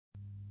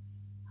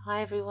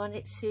Hi everyone,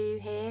 it's Sue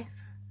here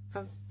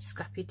from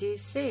Scrappy Doo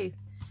Sue.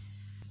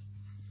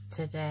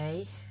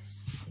 Today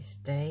is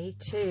day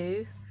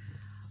 2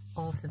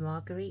 of the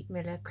Margarete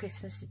Miller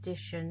Christmas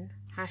edition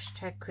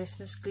 #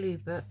 Christmas glue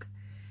book,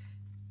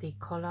 the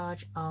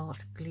Collage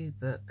Art Glue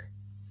Book.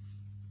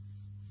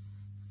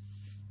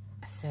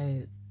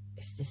 So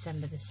it's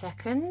December the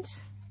 2nd,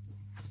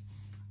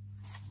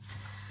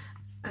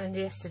 and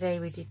yesterday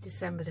we did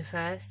December the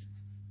 1st.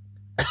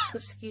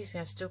 Excuse me,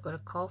 I've still got a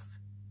cough.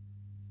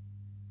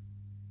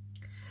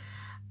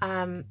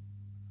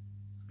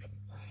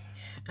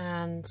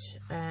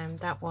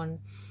 That one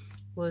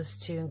was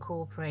to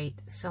incorporate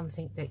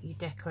something that you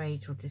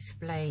decorate or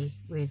display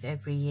with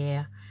every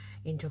year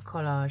into a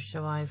collage.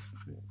 So I've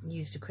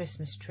used a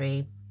Christmas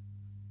tree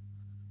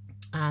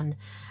and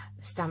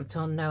stamped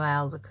on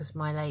Noel, because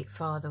my late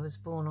father was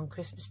born on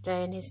Christmas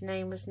Day and his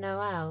name was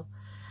Noel.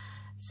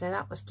 So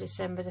that was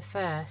December the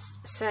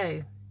 1st.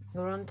 So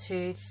we're on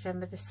to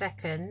December the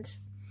 2nd,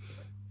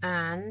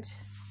 and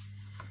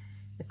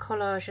the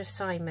collage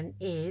assignment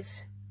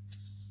is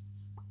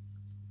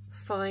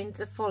find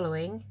the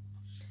following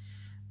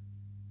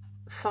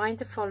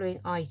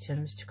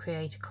items to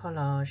create a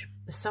collage: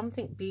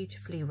 something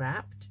beautifully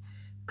wrapped,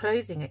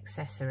 clothing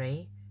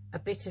accessory, a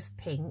bit of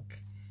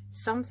pink,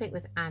 something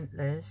with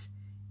antlers,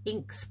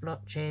 ink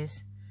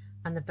splotches,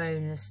 and the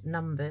bonus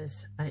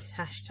numbers. And it's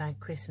 #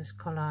 Christmas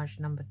collage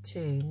number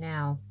 2.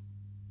 Now,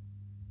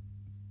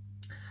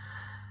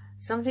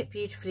 something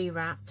beautifully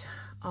wrapped,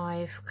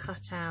 I've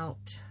cut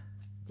out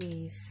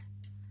these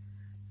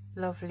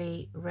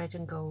lovely red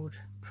and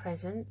gold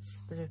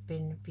presents that have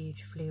been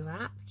beautifully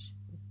wrapped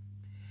with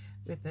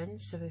ribbon,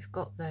 so we've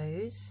got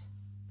those.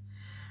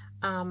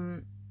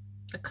 A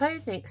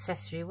clothing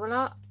accessory,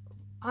 well,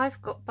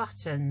 I've got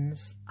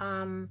buttons.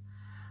 I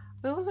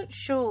wasn't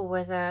sure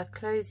whether a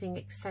clothing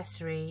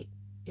accessory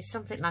is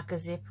something like a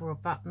zip or a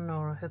button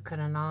or a hook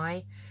and an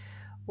eye,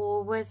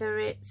 or whether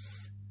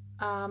it's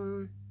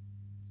an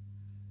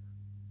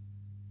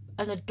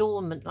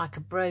adornment like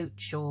a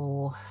brooch,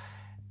 or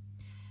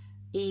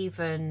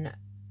even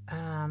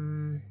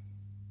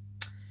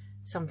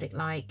something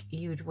like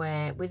you'd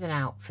wear with an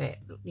outfit,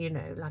 you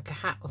know, like a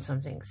hat or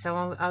something. So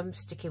I'm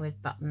sticking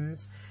with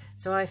buttons.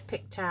 So I've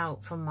picked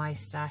out from my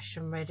stash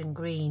some red and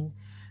green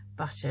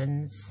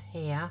buttons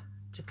here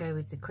to go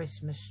with the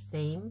Christmas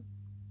theme.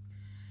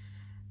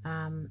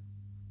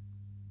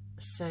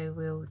 So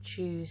we'll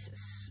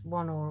choose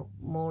one or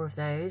more of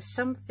those.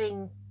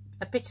 Something,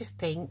 a bit of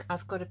pink.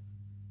 I've got a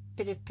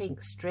bit of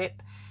pink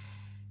strip.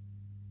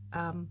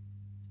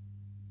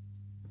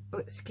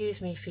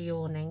 Excuse me for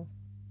yawning.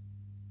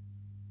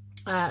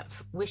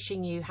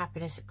 Wishing you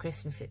happiness at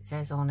Christmas, it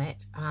says on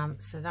it.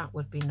 So that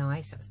would be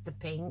nice. That's the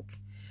pink.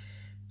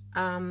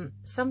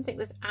 Something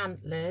with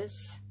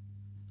antlers.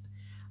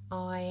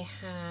 I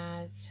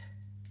had,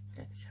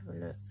 let's have a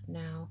look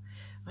now.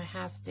 I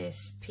have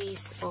this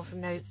piece of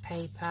note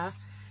paper,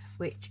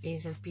 which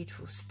is a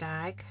beautiful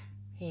stag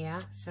here,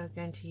 so I'm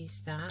going to use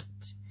that.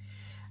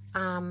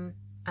 And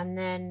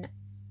then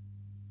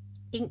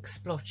ink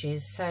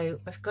splotches. So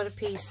I've got a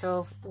piece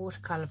of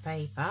watercolor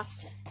paper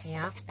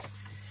here.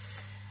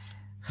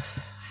 I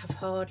have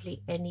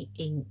hardly any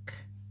ink.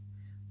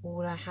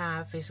 All I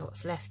have is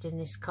what's left in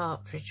this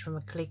cartridge from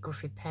a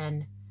calligraphy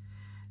pen.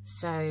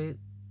 So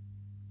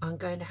I'm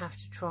going to have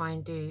to try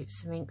and do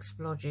some ink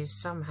splodges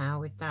somehow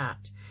with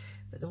that.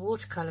 But the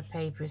watercolor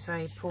paper is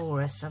very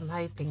porous. I'm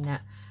hoping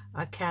that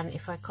I can,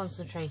 if I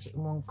concentrate it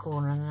in one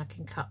corner, and I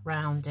can cut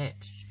round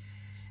it.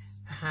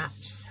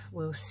 Perhaps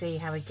we'll see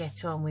how we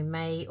get on. We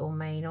may or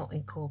may not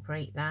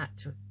incorporate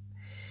that.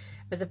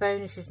 But the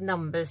bonus is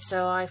numbers.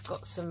 So I've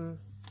got some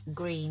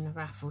green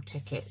raffle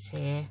tickets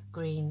here,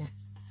 green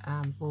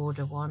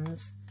border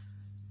ones.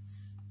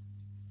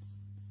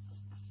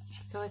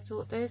 So I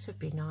thought those would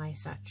be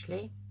nice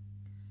actually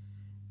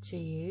to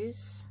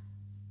use.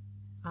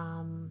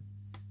 One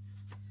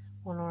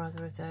or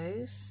other of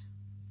those.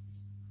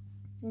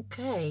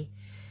 Okay,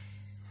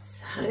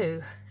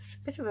 so it's a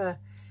bit of a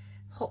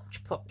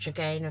hodgepodge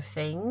again of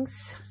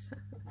things.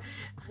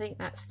 I think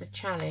that's the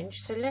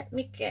challenge. So let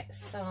me get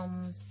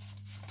some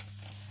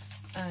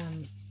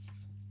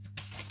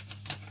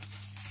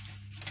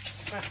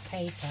scrap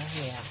paper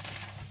here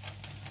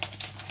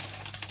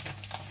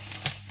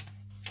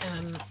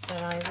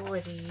that I've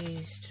already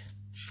used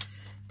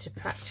to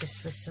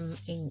practice with some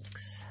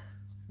inks.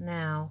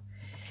 Now,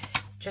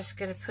 just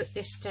going to put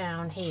this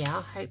down here.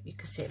 I hope you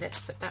can see it. Let's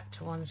put that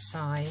to one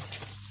side,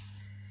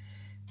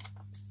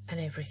 and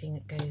everything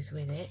that goes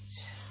with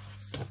it.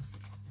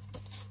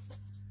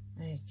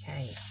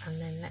 Okay,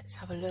 and then let's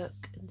have a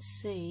look and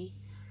see.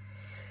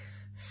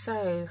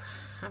 So,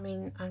 I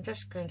mean, I'm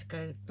just going to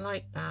go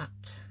like that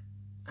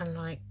and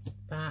like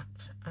that,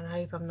 and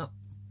I hope I'm not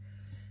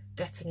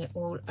getting it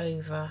all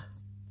over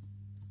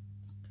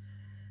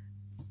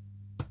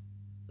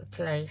the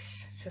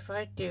place. So if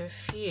I do a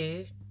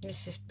few,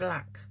 this is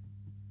black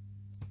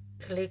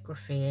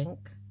calligraphy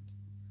ink.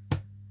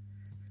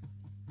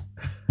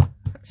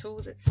 That's all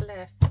that's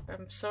left.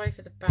 I'm sorry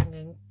for the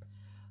banging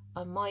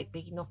I might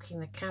be knocking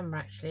the camera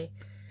actually.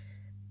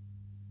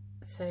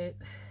 So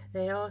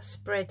they are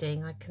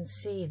spreading, I can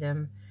see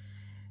them.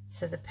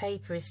 So the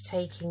paper is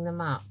taking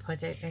them up. I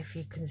don't know if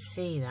you can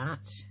see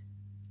that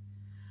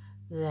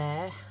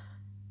there.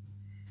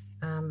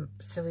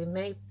 So we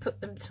may put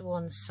them to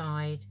one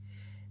side.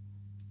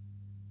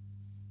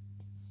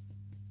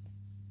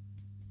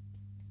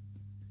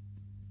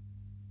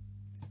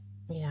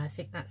 Yeah, I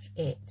think that's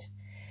it.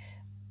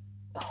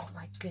 Oh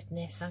my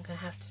goodness, I'm going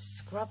to have to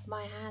scrub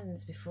my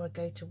hands before I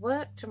go to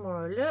work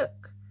tomorrow.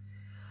 Look.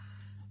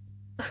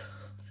 I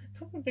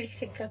probably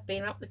think I've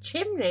been up the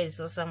chimneys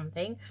or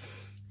something.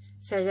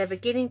 So they're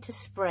beginning to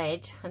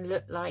spread and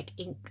look like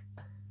ink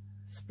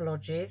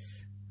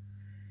splodges.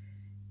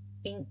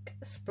 Ink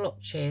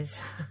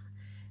splotches.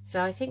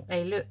 So I think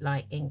they look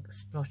like ink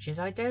splotches.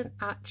 I don't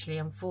actually,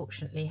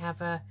 unfortunately, have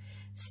a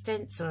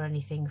stencil or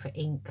anything for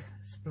ink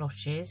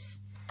splotches.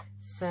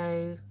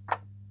 So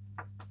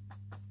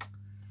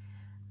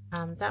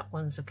that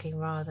one's looking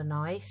rather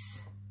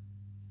nice.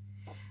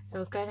 So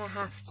we're going to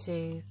have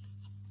to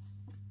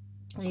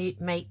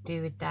make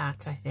do with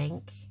that, I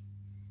think.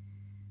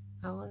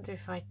 I wonder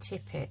if I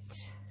tip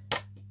it.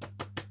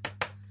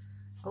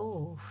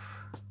 Oh,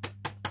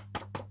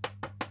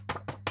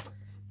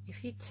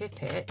 if you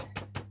tip it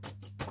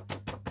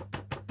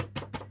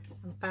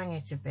and bang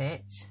it a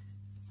bit,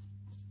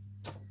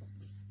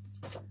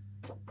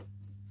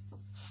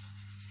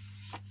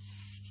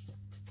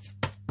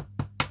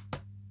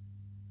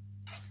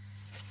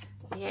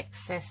 the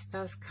excess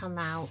does come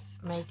out,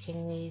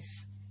 making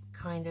these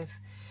kind of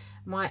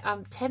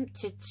I'm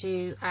tempted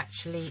to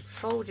actually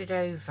fold it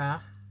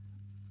over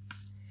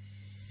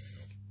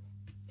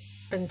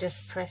and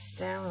just press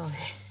down on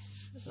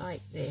it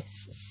like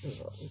this. Let's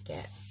see what we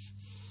get.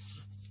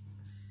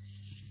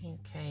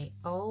 Okay,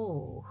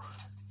 oh,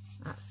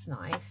 that's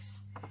nice.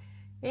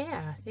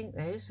 Yeah, I think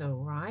those are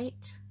all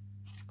right.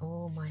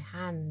 Oh, my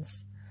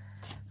hands.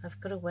 I've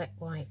got a wet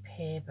wipe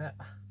here, but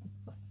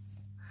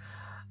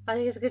I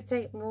think it's going to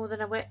take more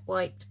than a wet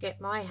wipe to get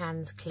my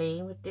hands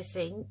clean with this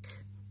ink.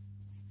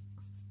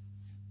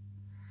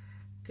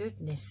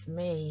 Goodness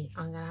me,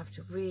 I'm going to have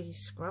to really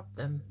scrub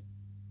them.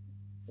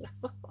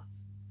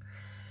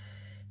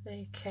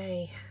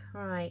 Okay,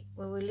 right,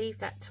 well, we'll leave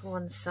that to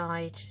one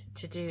side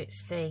to do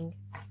its thing.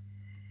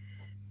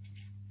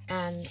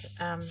 And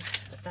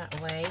put that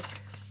away.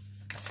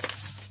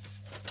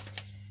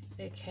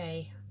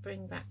 Okay,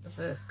 bring back the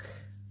book.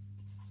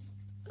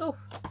 Oh,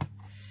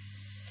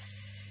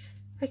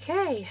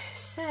 okay,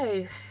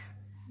 so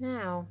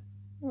now,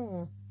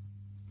 so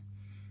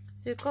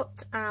we've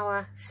got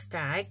our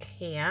stag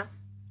here.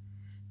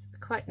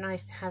 It's quite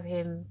nice to have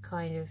him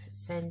kind of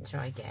centre,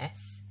 I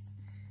guess.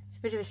 It's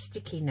a bit of a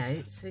sticky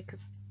note, so we could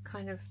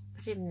kind of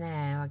put him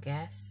there, I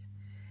guess.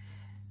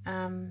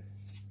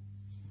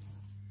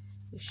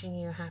 Wishing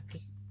you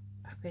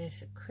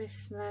happiness at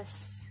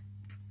Christmas.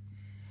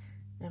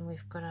 Then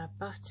we've got our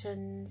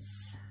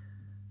buttons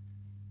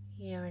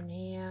here and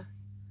here.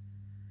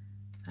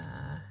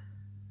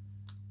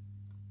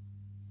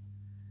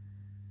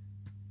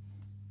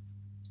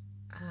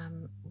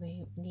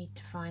 We need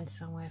to find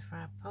somewhere for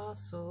our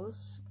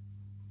parcels.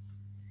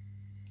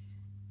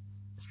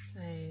 So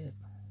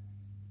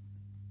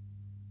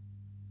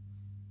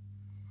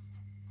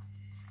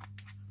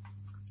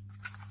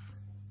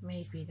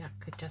maybe that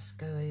could just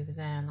go over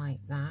there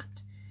like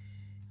that.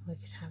 We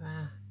could have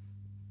our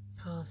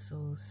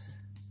parcels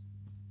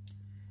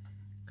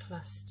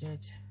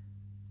clustered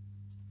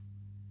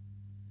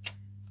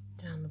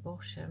down the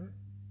bottom,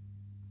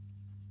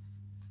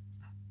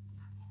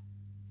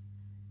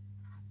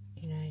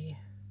 you know,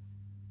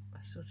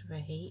 a sort of a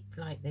heap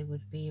like they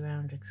would be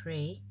around a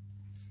tree.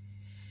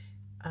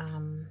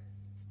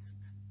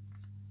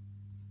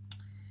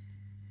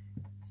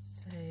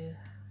 So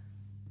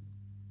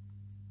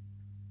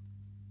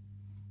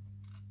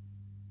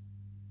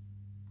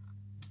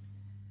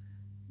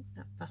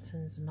that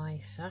button's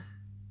nicer.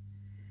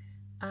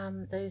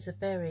 Those are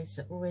berries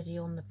that are already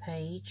on the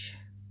page.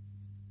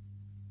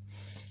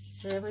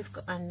 So then we've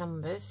got our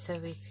numbers, so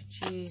we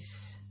could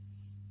use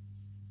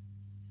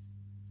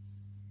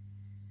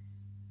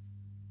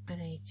an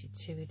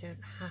 82. We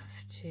don't have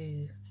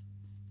to.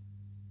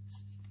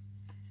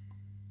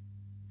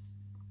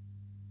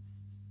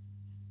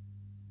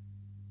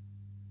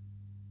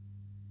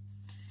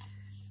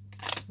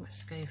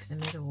 Let's go for the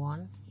middle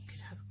one. We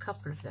could have a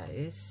couple of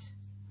those.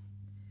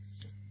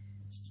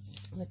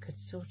 We could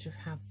sort of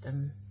have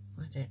them,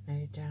 I don't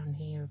know, down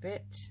here a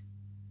bit.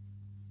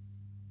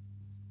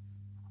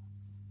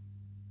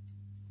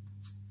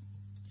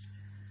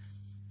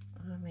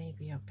 Or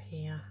maybe up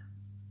here.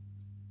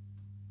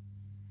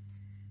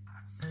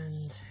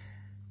 And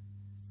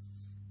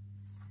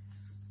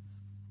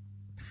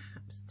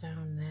perhaps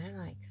down there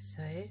like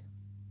so.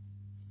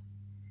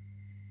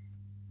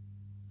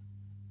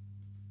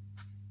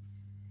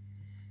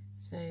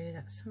 So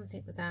that's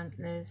something with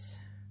antlers,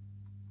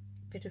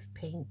 a bit of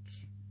pink,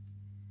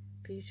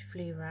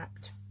 beautifully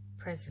wrapped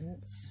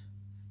presents,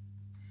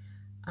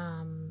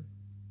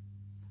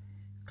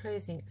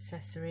 clothing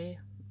accessory,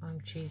 I'm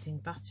choosing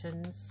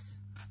buttons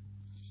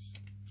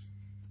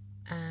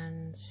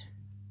and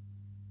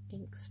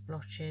ink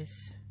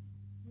splotches,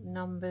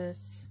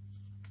 numbers.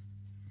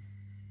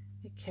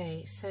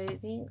 Okay, so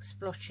the ink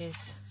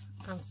splotches,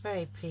 I'm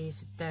very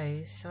pleased with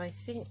those. So I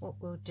think what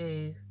we'll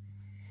do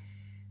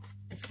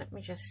is, let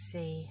me just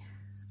see,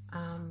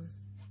 I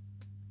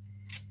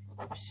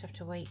just have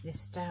to weight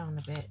this down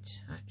a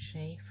bit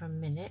actually for a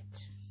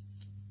minute.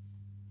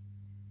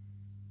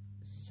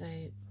 So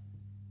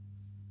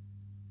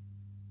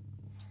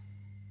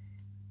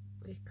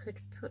we could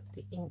put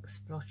the ink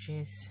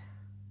splotches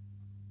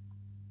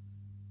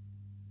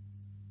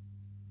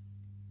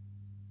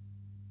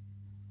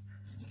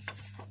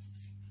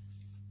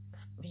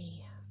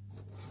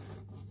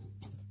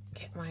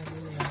my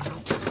ruler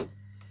out.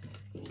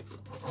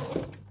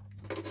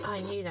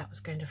 I knew that was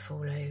going to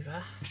fall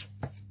over.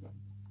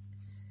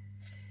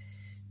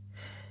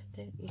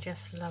 Don't you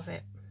just love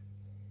it?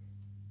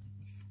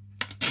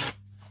 So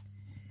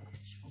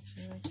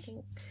I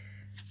think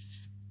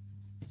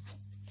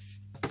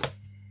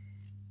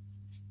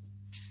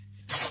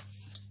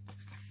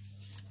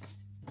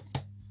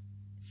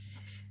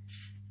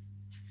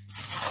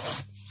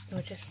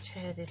we'll just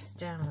tear this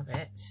down a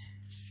bit.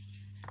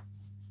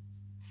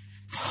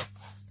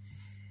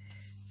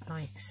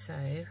 Like so,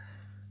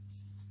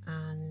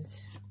 and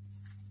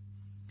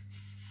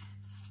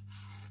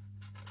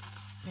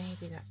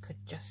maybe that could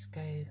just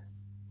go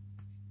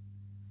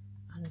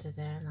under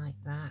there like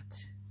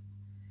that,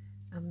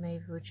 and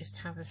maybe we'll just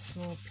have a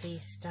small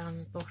piece down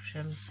the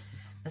bottom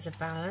as a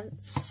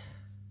balance.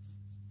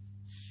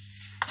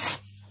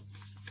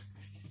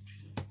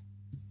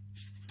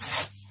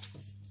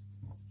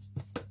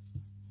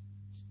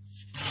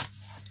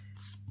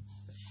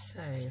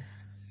 So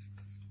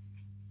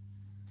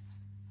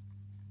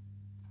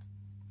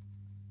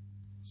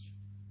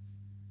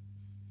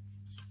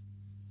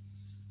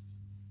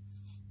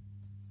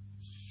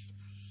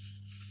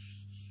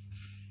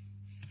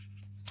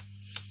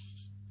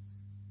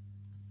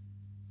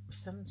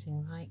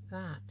something like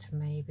that,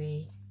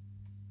 maybe.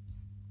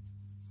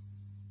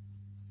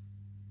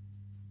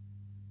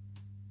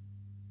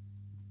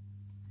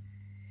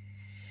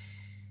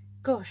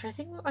 Gosh, I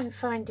think what I'm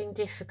finding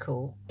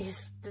difficult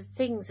is the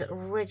things that are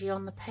already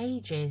on the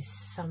pages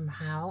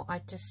somehow.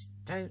 I just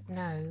don't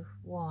know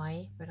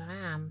why, but I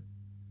am.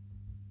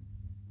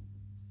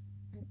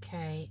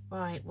 Okay,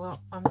 right,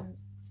 well, I'm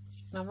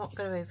not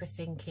going to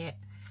overthink it.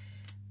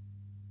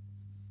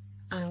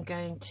 I'm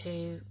going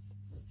to,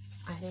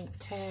 I think,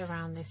 tear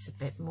around this a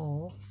bit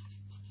more,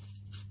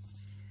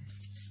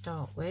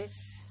 start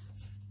with,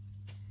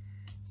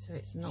 so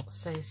it's not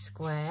so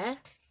square,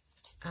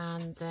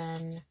 and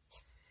then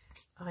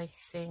I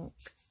think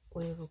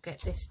we will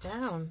get this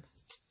down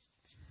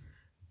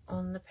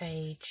on the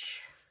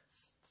page.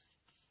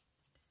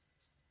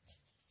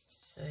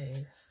 So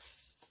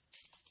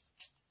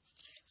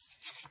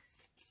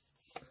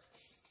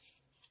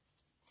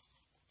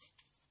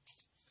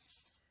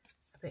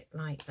a bit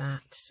like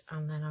that,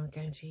 and then I'm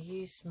going to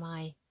use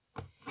my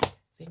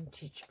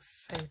vintage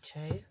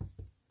photo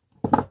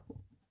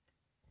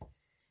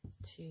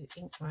to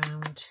ink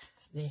round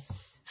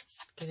this,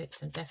 give it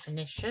some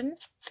definition.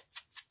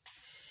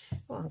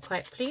 Well, I'm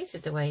quite pleased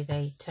with the way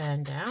they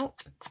turned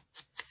out.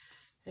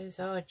 Those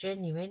are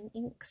genuine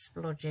ink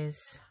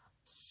splodges.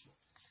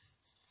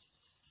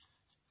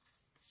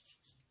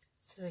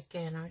 So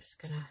again, I'm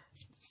just going to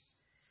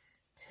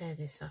tear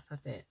this up a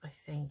bit, I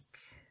think.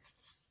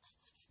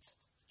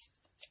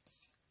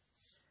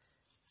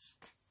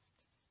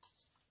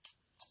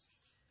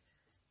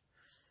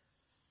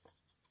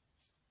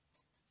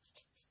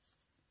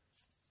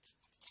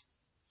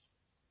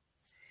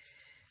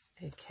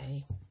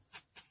 Okay.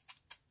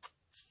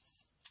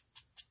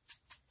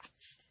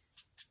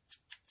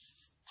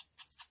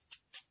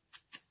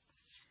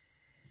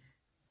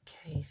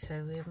 Okay,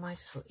 so we might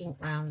as well ink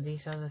round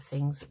these other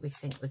things that we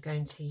think we're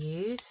going to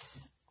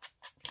use.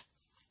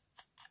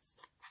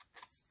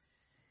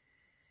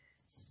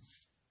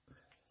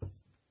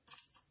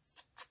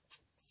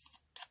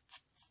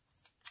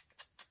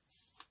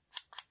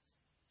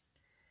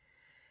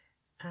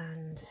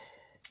 And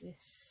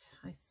this,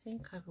 I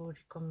think I've already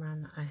gone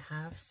around that I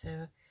have,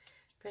 so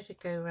better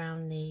go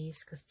around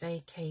these because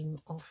they came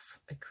off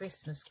a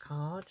Christmas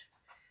card.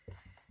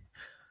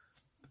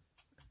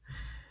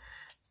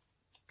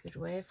 Good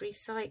way of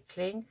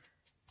recycling.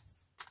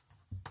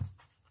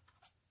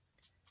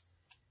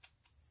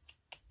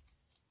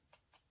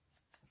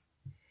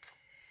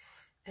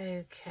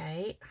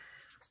 Okay,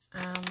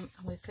 and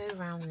we'll go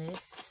around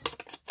this.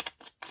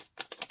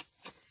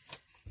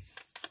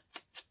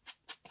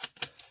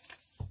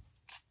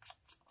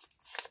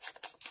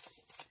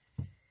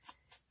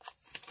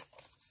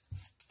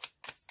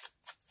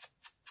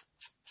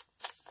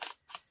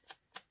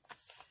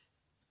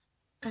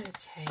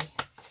 Okay.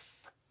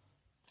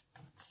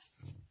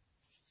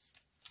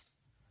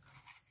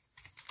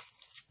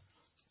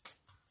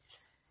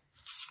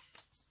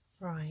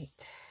 Right,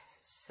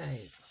 so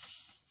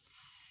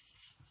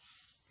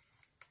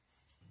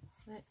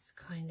let's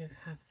kind of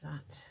have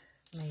that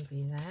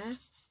maybe there,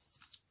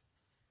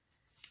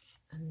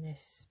 and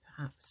this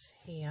perhaps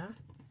here,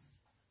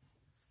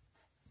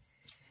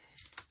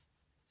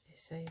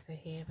 this over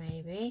here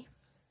maybe,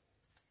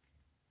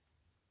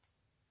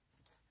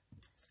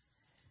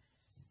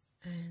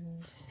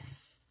 and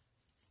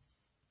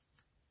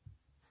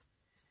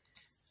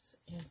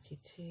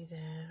 82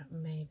 there,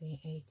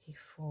 maybe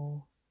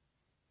 84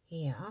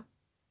 here.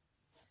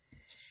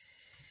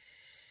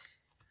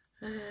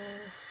 That's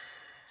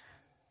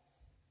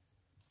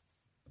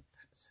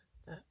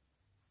that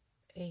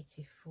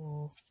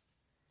 84.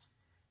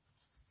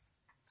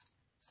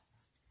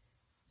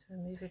 So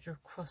move it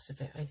across a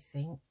bit, I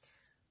think.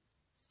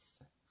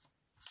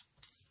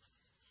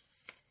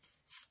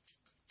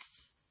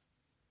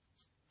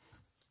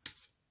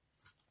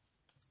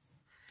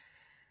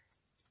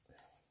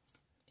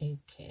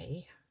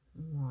 Okay,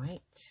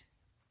 right,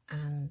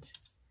 and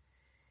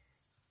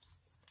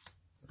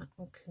that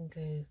one can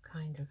go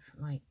kind of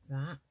like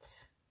that.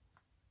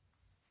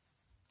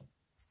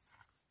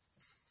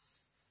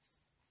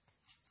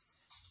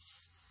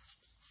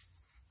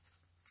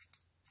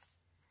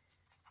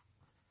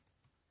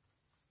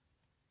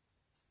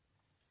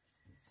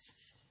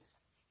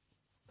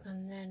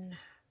 And then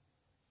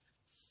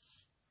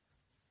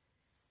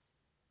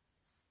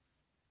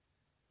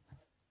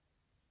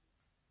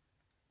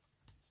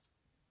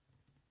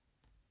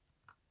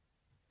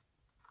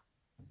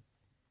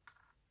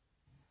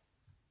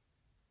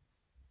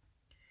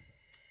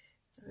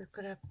we've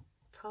got our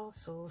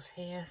parcels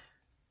here,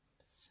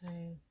 so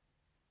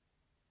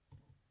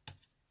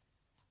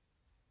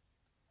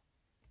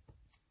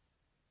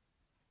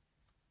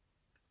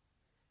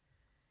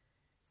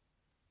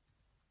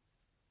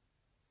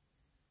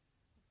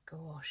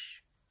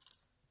gosh,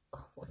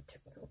 oh, I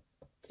don't know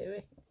what I'm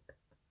doing.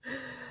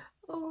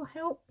 Oh,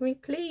 help me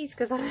please,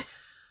 because I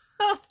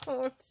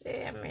oh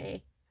dear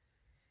me.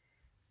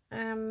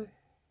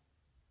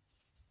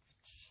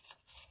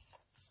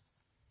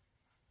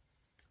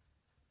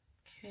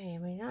 Okay, I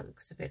mean that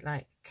looks a bit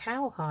like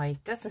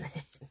cowhide, doesn't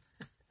it?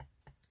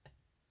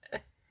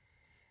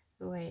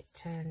 The way it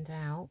turned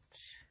out.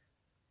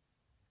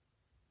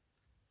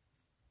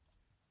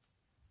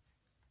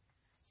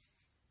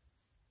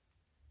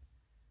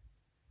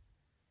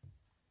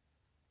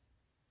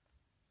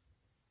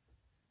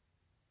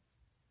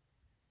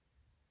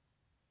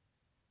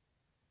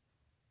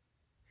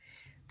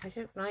 I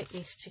don't like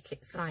these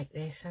tickets like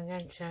this. I'm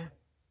going to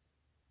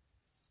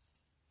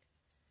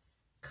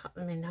cut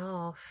them in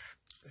half.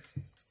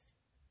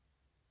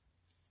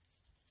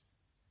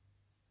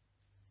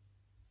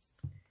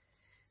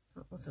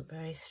 That wasn't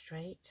very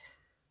straight.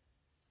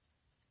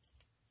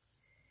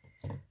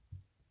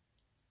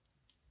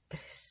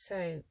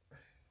 So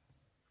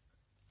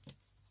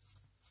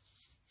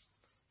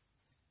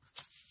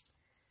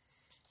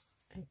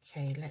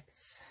okay,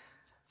 let's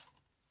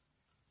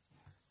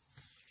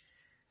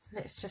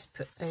just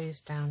put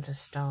those down to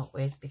start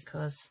with,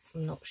 because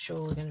I'm not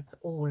sure we're going to put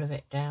all of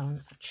it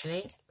down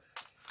actually.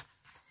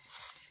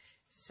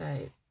 So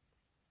I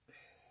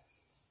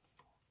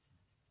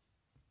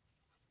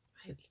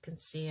hope you can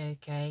see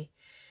okay.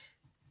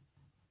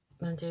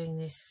 I'm doing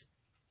this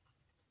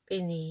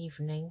in the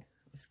evening.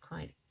 It's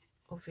quite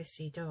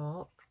obviously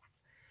dark,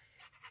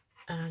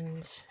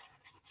 and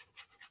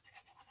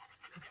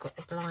I've got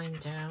the blind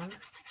down.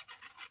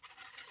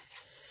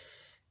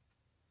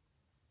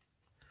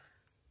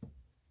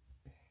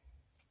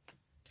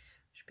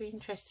 Should be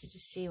interested to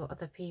see what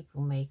other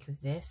people make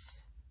of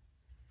this,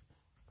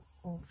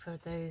 or for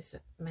those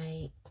that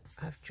may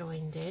have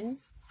joined in.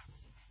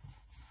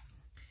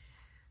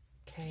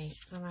 Okay,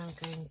 and I'm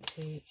going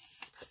to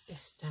put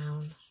this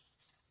down.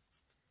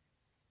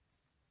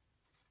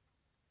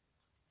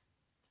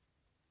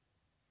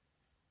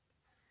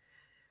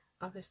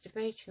 I was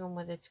debating on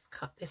whether to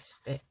cut this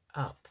bit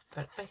up,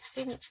 but I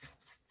think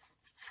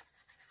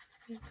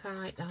I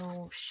like the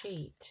whole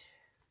sheet.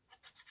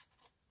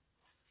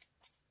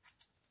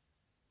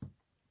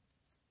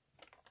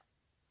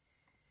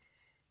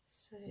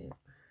 So I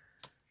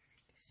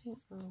think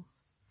we're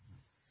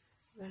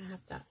going to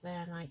have that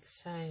there like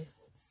so.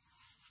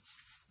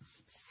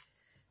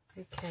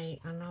 Okay,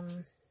 and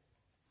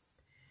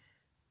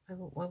I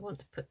want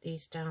to put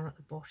these down at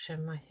the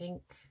bottom, I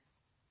think.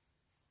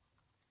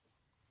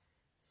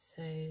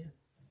 So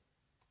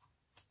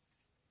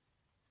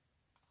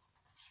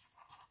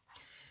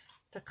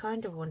I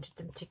kind of wanted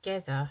them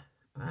together,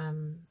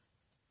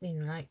 you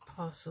know, like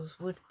parcels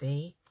would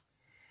be.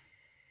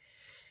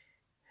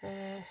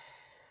 And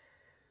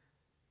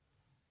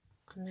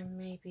then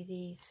maybe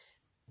these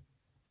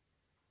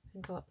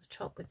can go up the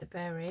top with the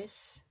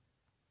berries.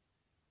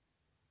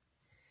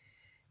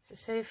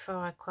 So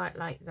far I quite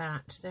like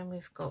that. Then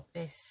we've got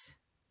this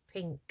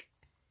pink,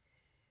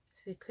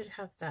 so we could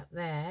have that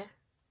there,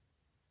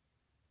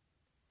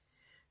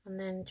 and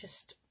then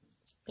just,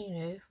 you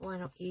know, why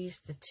not use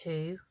the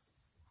two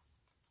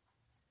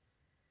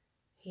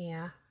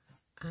here,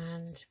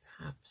 and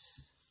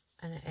perhaps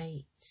an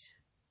 8.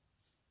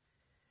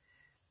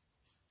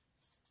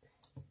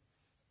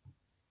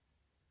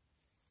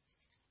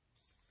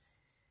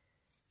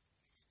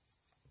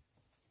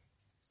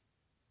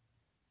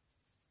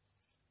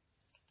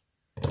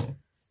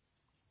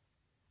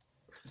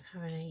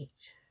 have an 8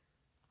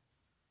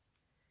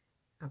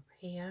 up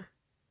here.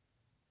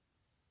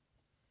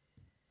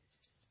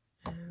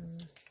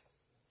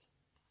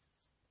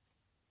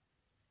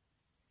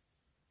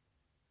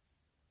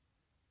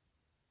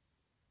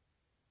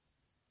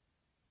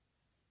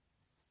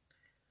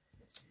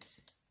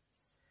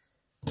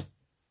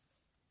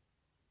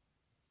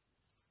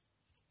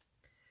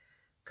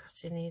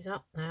 Cutting these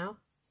up now.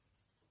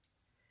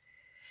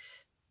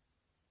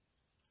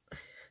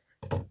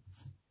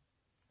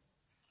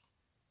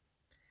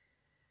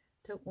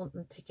 Don't want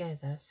them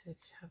together, so we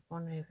could have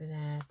one over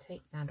there.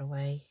 Take that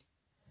away.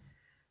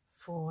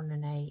 4 and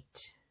an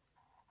 8.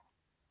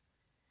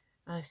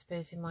 I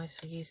suppose we might as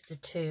well use the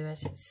 2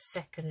 as it's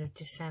 2nd of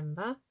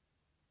December.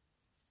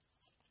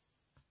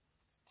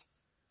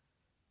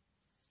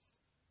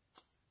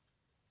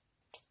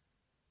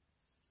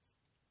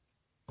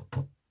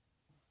 Put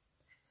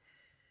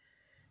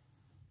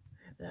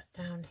that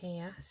down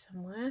here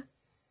somewhere.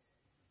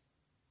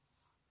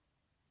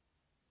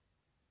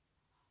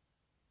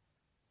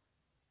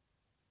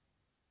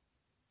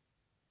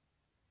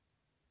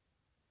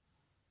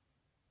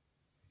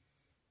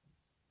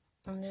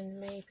 And then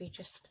maybe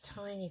just a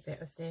tiny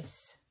bit of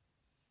this.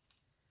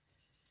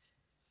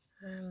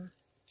 I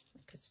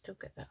could still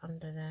get that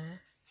under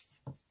there.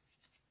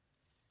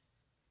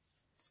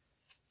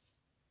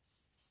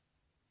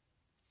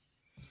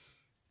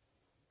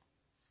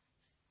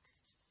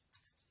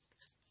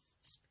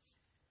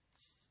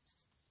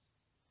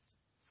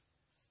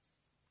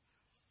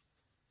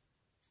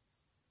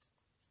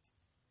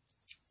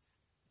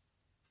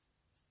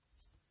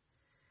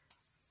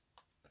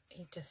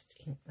 You just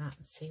ink that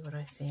and see what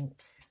I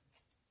think.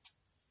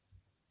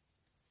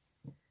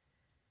 I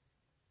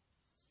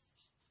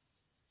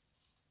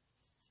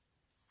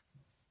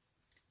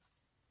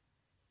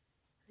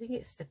think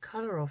it's the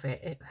colour of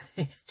it.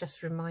 It's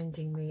just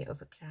reminding me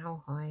of a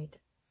cowhide.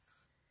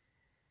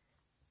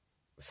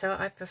 So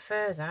I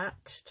prefer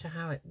that to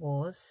how it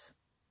was.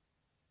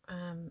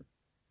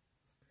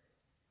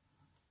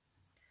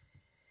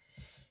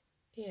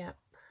 Yeah.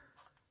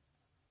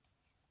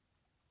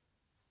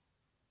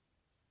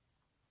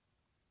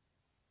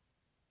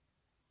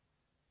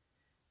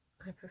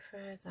 I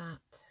prefer that.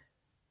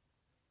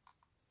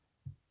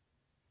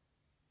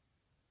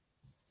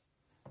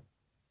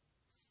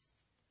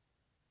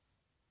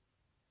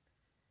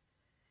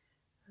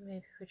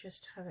 Maybe we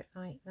just have it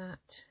like that.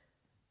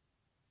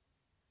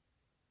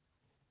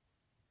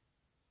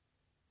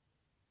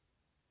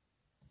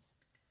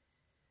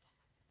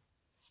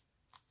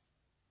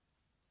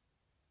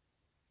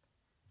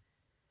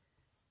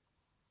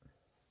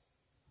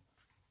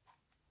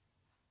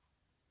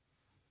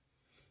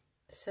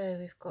 So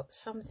we've got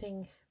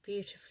something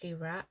beautifully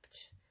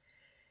wrapped.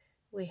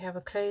 We have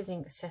a clothing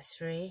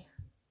accessory.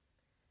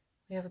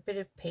 We have a bit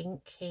of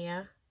pink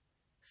here.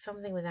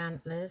 Something with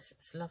antlers.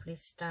 It's a lovely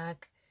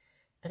stag.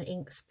 And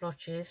ink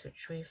splotches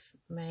which we've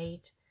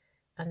made.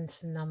 And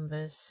some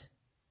numbers.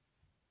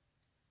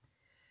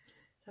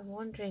 I'm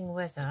wondering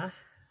whether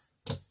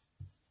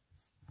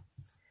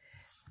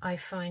I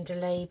find a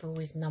label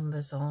with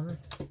numbers on.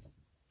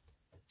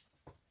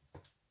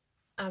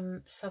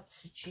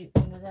 Substitute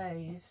one of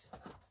those.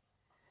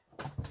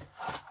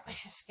 I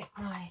just get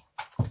my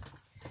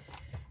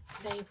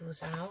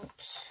labels out.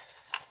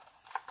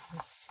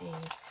 Let's see,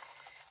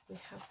 we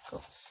have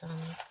got some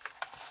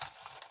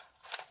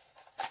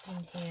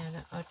in here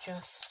that are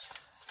just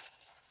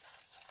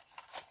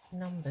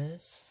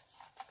numbers.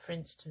 For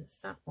instance,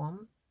 that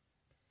one,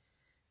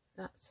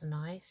 that's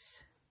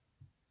nice.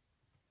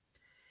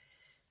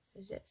 So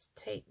let's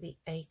take the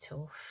 8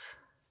 off.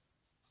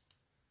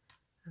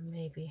 And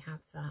maybe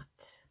have that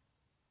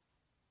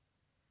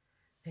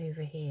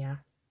over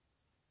here.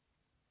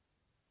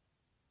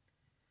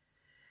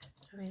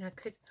 I mean, I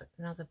could put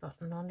another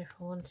button on if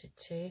I wanted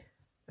to,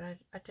 but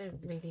I don't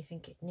really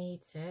think it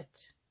needs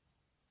it.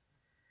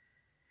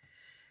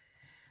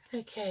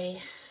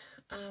 Okay,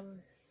 I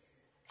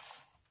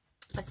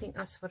think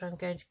that's what I'm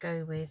going to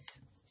go with.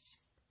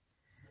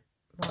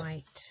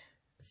 Right,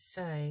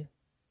 so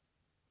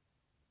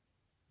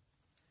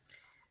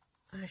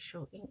I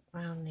shall ink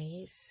round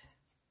these.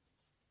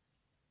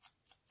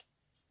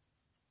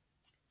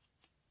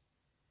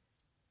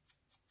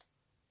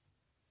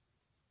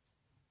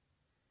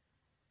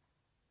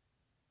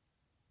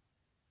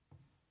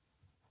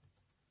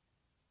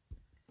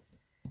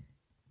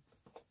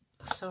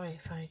 Sorry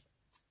if I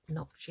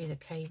knocked you, the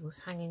cable's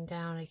hanging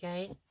down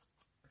again.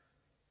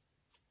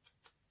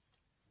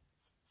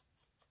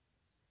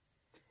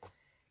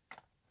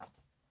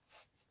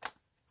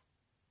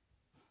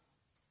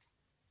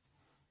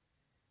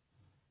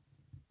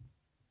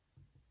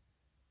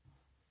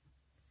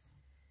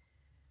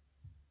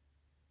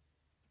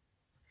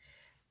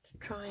 To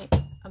try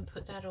and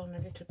put that on a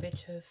little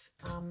bit of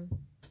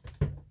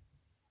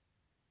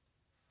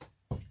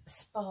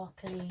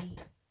sparkly,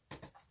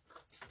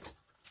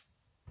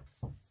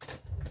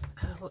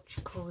 what do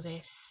you call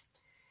this?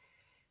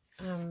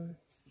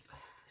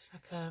 It's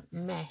like a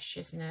mesh,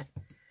 isn't it?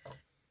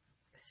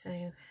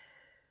 So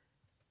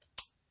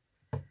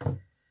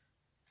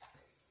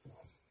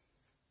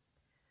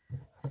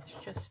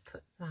let's just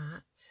put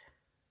that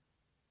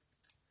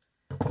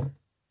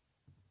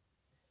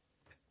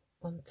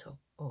on top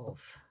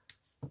of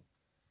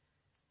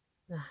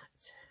that.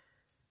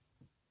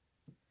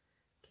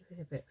 Give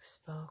it a bit of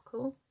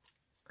sparkle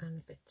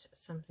and a bit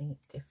something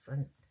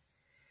different.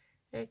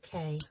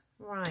 Okay,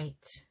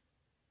 right.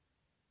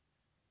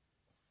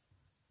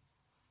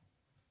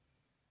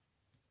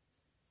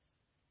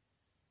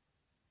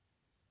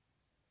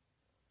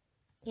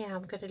 Yeah,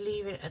 I'm going to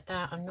leave it at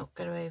that. I'm not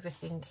going to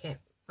overthink it.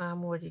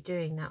 I'm already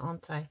doing that,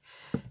 aren't I?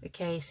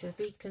 Okay, so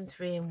beacon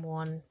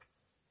 3-in-1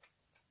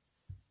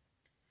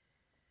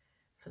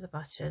 for the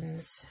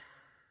buttons,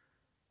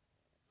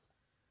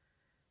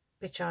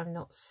 which I'm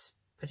not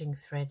putting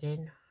thread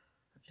in.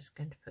 I'm just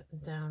going to put them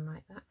down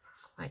like that.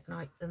 I quite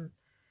like them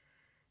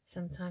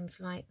sometimes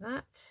like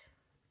that.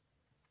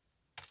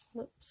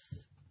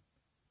 Whoops.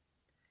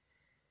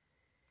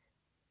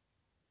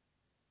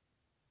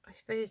 I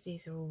suppose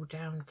these are all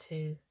down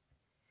to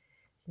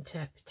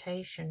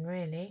interpretation,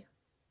 really.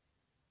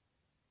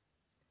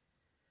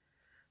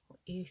 What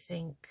you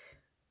think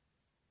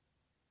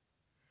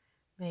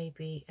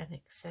maybe an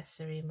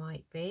accessory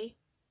might be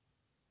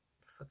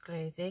for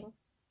clothing.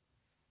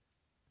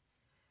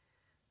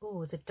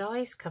 Oh, the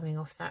dye's coming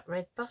off that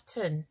red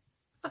button.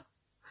 Oh,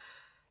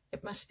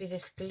 it must be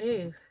this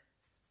glue.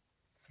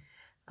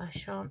 I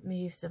shan't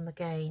move them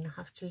again. I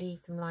have to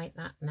leave them like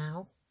that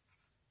now.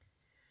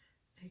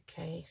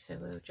 Okay, so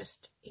we'll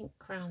just ink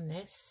crown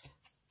this.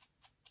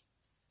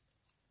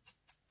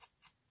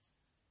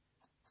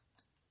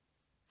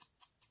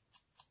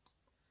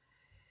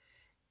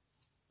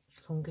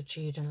 It's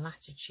longitude and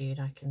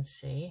latitude, I can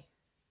see.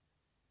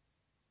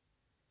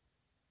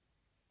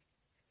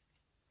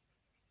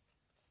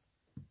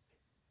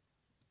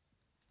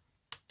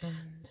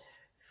 And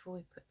before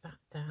we put that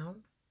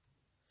down,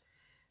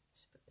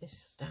 let's put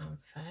this down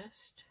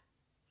first.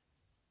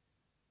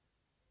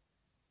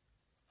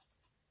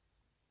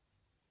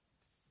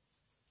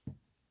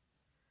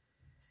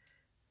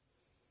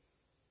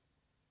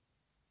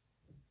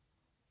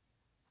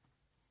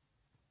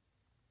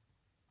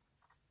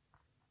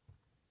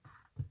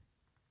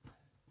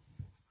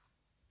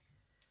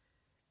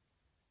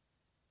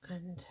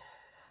 And that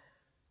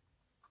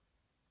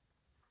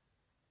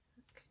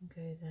can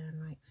go there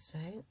like so.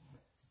 Let's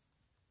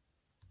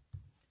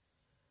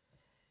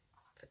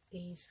put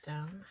these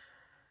down.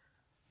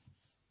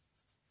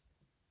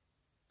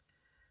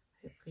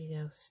 Hopefully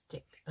they'll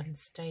stick and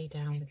stay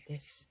down with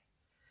this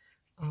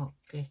art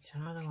glitter,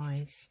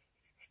 otherwise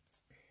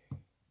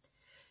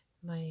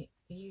I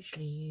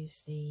usually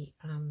use the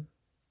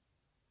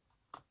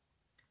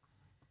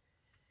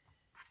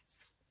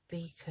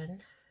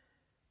beacon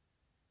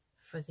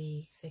for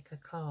the thicker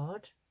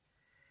card.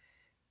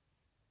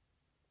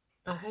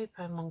 I hope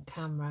I'm on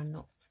camera,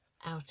 not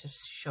out of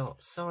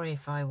shot. Sorry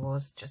if I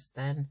was just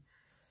then.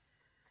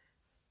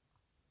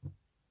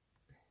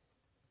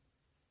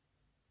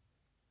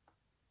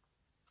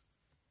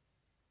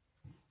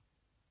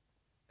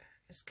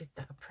 Just give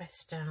that a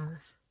press down.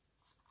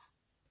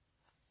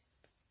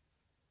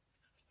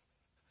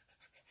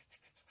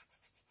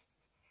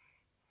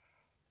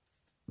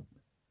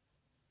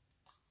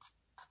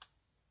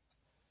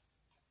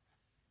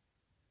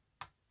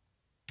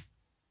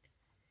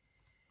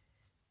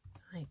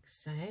 Like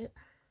so.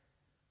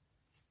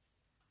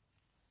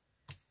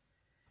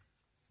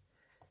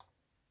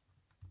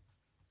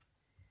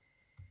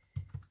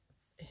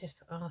 Just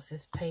put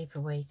Arthur's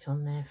paperweight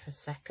on there for a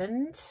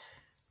second.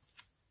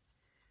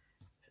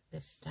 Put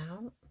this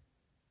down.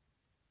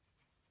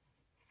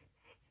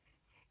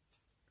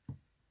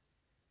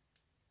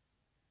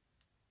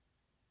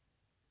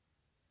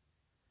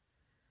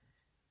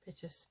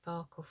 Bit of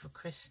sparkle for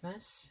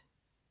Christmas.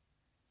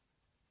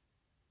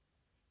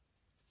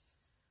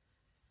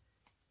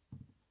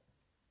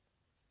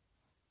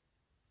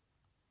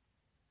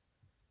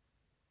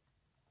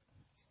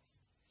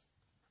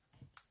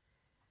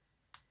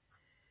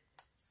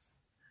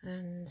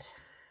 And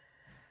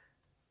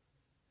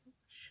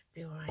should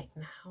be all right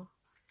now.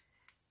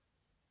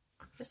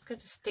 I'm just going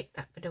to stick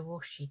that bit of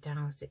washi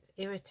down as it's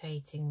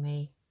irritating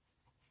me.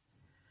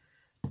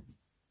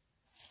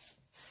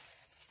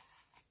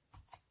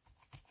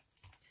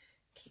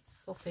 Keeps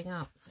popping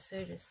up,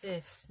 so does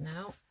this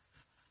now.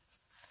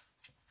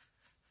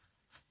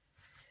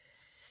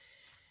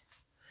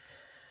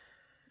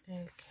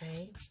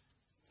 Okay.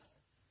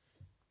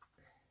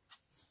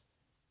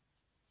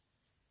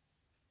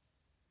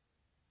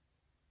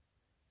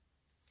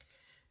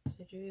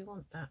 So do we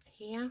want that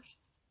here,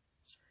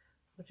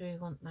 or do we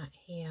want that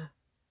here?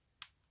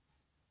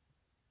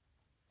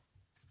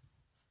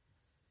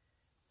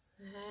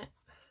 There,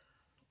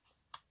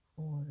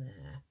 or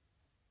there?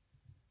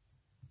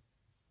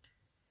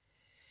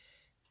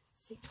 I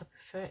think I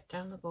prefer it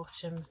down the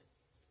bottom.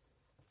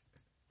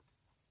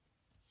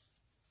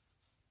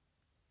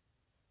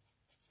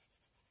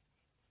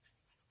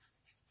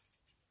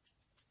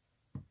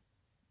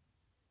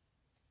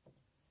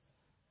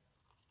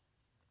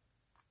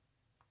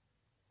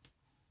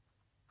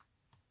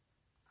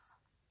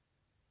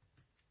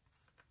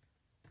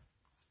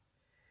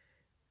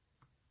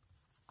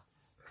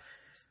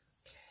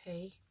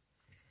 Okay.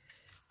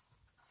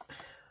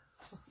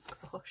 Oh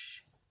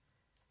gosh.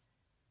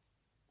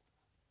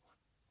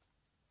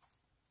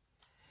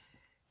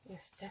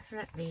 Yes,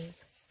 definitely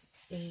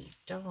the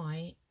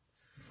dye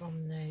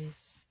from that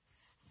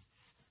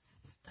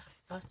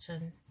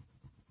button.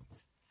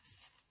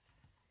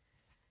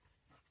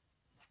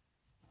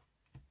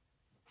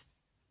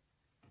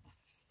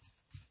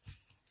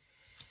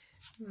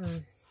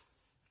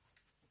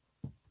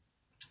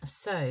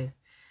 So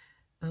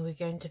are we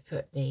going to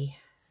put the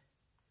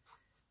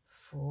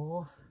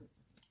 4,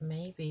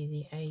 maybe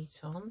the 8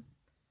 on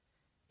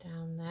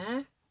down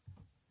there?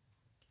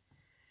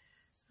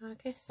 I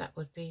guess that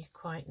would be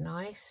quite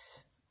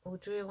nice. Or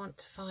do we want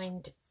to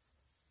find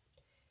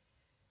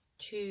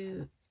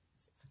 2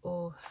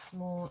 or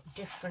more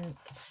different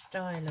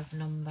style of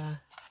number?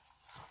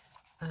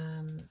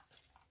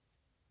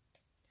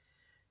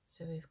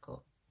 So we've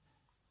got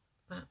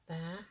that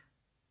there.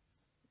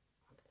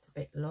 It's a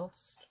bit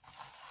lost.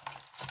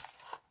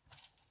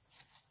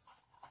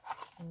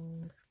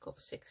 And we've got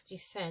 60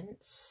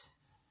 cents.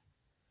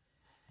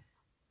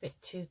 Bit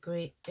too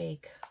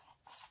big.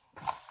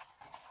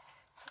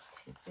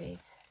 Too big.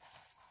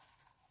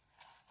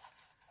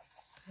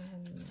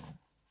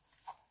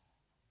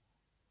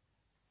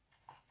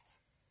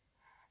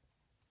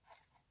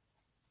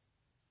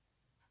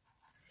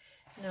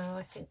 No,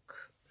 I think,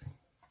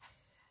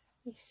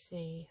 let me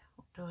see,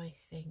 what do I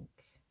think?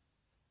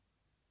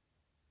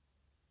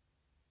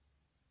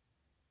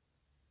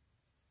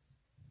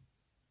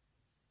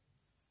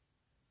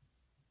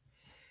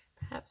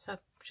 Perhaps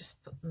I'll just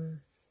put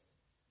them.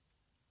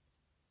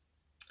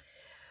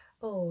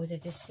 Oh, the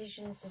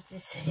decisions of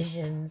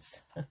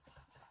decisions. I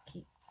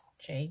keep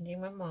changing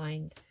my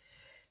mind.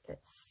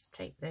 Let's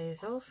take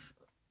those off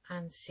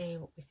and see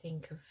what we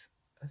think of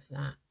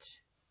that.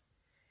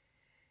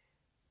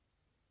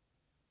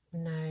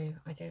 No,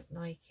 I don't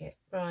like it.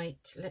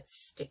 Right, let's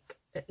stick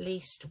at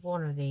least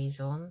one of these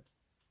on.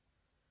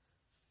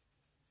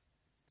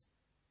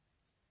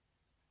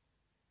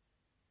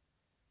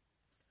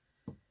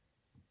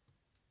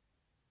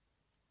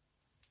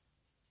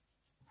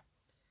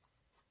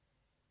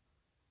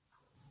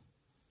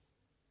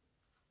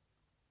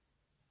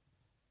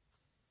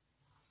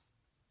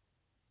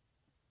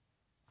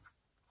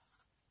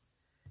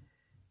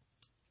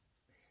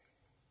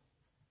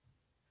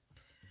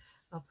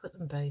 I'll put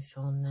them both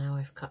on now.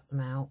 I've cut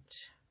them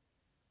out.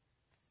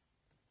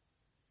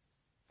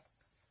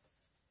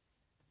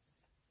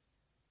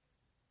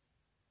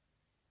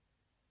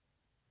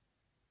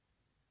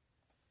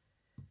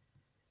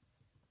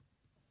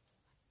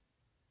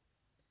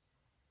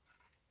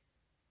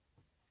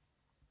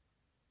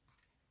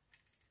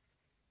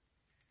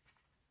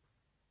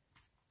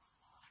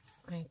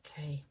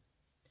 Okay.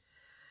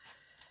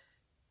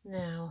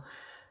 Now,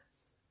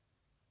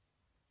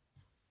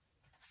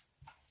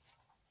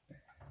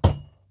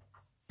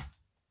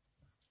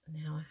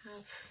 I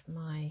have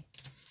my,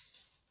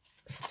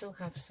 still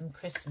have some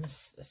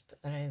Christmas, let's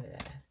put that over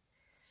there,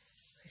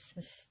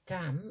 Christmas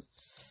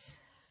stamps.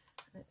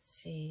 Let's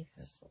see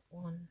if I've got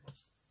one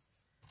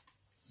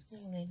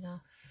small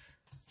enough.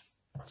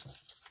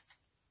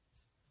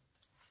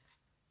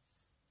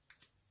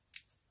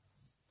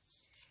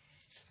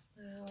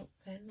 Well,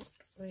 they're not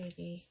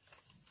really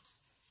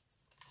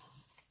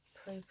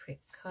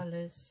appropriate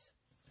colours,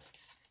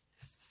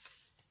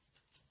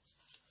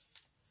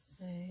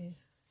 so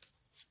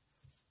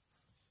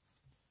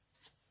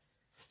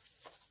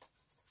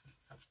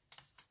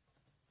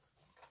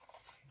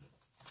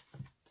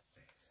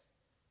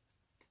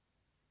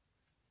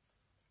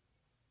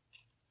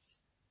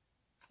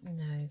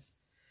no,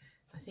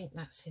 I think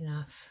that's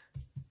enough.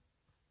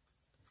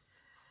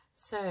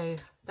 So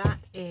that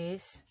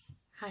is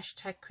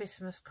hashtag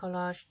Christmas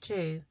collage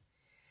 2.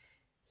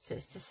 So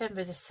it's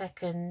December the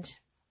 2nd.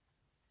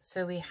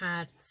 So we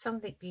had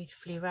something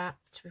beautifully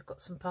wrapped. We've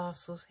got some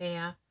parcels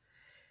here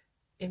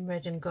in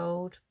red and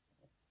gold.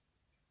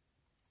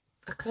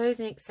 A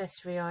clothing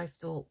accessory I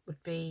thought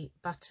would be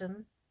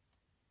button.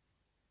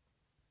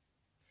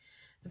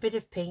 A bit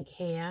of pink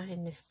here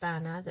in this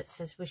banner that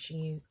says wishing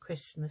you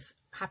Christmas,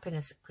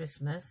 happiness at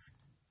Christmas.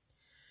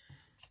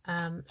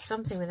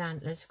 Something with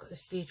antlers. We've got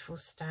this beautiful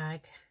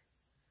stag.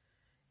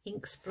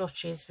 Ink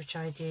splotches, which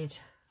I did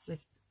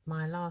with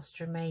my last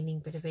remaining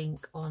bit of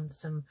ink on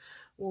some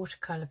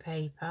watercolour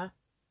paper.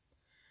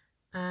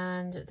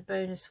 And the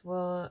bonus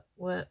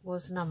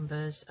was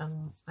numbers.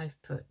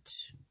 I've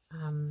put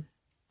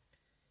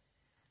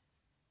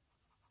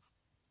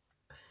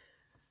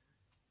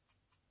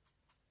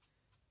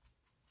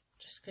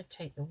just going to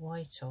take the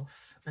white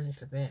off a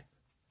little bit.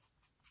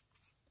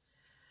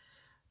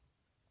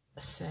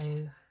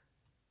 So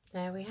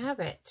there we have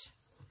it.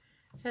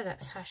 So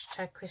that's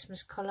hashtag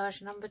Christmas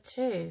collage number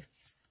 2.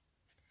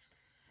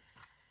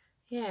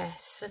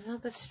 Yes,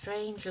 another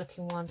strange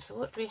looking one. So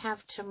what do we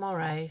have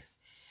tomorrow?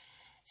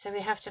 So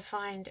we have to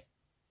find,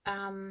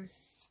 on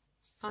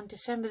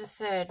December the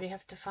 3rd, we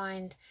have to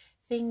find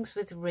things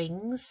with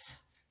rings,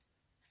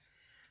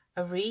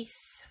 a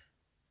wreath,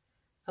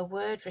 a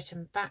word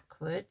written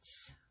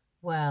backwards,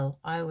 well,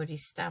 I already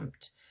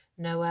stamped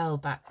Noel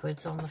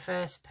backwards on the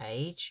first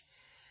page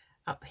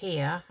up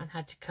here and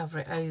had to cover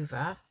it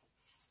over.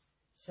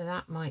 So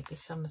that might be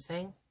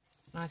something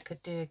I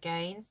could do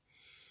again.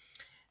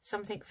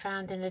 Something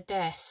found in a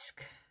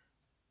desk.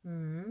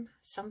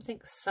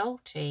 Something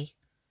salty.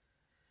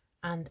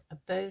 And a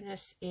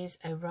bonus is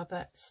a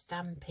rubber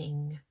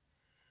stamping.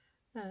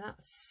 Now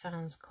that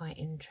sounds quite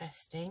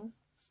interesting.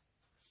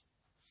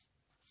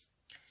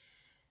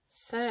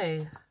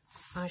 So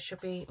I shall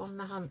be on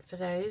the hunt for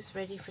those,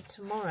 ready for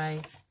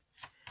tomorrow.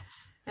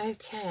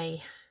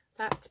 Okay,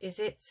 that is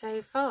it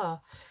so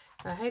far.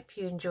 I hope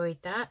you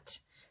enjoyed that,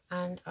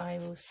 and I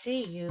will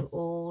see you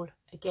all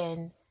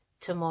again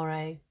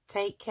tomorrow.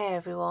 Take care,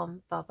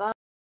 everyone. Bye bye.